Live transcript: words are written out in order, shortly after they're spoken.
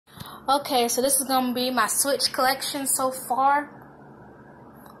Okay, so this is gonna be my Switch collection so far.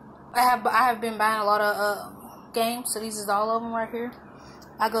 I have been buying a lot of games, so these is all of them right here.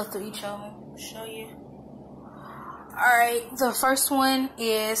 I go through each of them, show you. Alright, the first one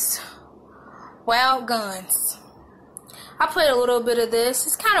is Wild Guns. I played a little bit of this.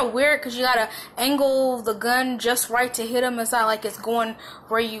 It's kind of weird because you gotta angle the gun just right to hit them. It's not like it's going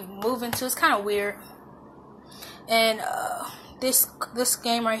where you moving to. It's kind of weird. And this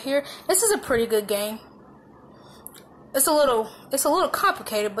game right here, this is a pretty good game. It's a little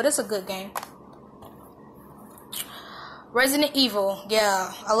complicated, but it's a good game. Resident Evil,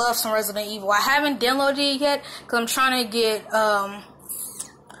 yeah, I love some Resident Evil. I haven't downloaded it yet because I'm trying to get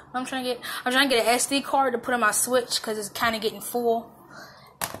I'm trying to get an SD card to put on my Switch because it's kind of getting full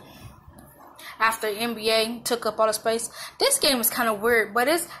after NBA took up all the space. This game is kind of weird, but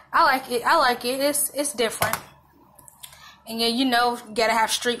I like it. It's different. And yeah, you know, you gotta have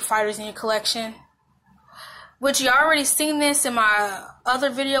Street Fighters in your collection. Which you already seen this in my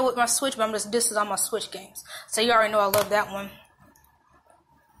other video with my Switch, but this is on my Switch games. So you already know I love that one.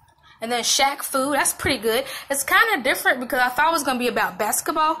 And then Shaq Fu, that's pretty good. It's kind of different because I thought it was gonna be about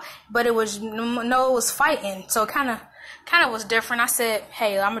basketball, but it was it was fighting. So it kind of was different. I said,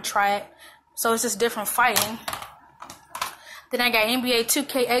 hey, I'm gonna try it. So it's just different fighting. Then I got NBA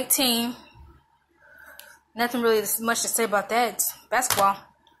 2K18. Nothing really much to say about that. It's basketball.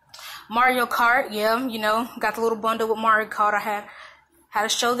 Mario Kart, yeah, you know, got the little bundle with Mario Kart. I had to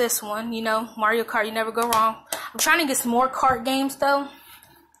show this one, you know, Mario Kart, you never go wrong. I'm trying to get some more kart games though.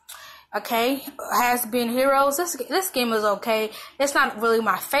 Okay, Has Been Heroes. This game is okay. It's not really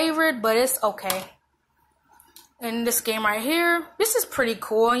my favorite, but it's okay. And this game right here, this is pretty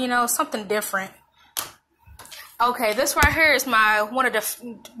cool, you know, something different. Okay, this right here is one of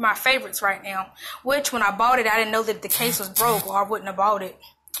my favorites right now. Which when I bought it, I didn't know that the case was broke, or I wouldn't have bought it.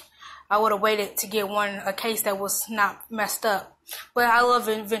 I would have waited to get a case that was not messed up. But I love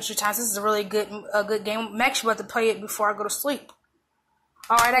Adventure Time. This is a really good game. I'm actually about to play it before I go to sleep.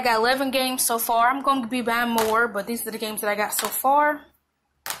 Alright, I got 11 games so far. I'm going to be buying more, but these are the games that I got so far.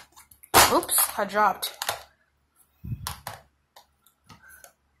 Oops, I dropped.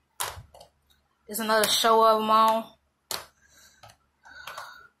 There's another show of them all.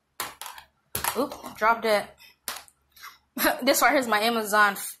 Oop, dropped that. This right here is my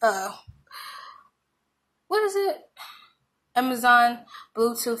Amazon, what is it? Amazon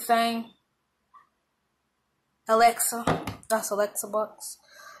Bluetooth thing. Alexa. That's Alexa Bucks.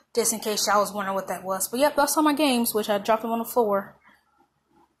 Just in case y'all was wondering what that was. But yep, that's all my games, which I dropped them on the floor.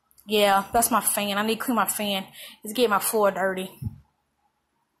 Yeah, that's my fan. I need to clean my fan. It's getting my floor dirty.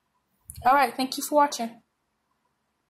 Alright, thank you for watching.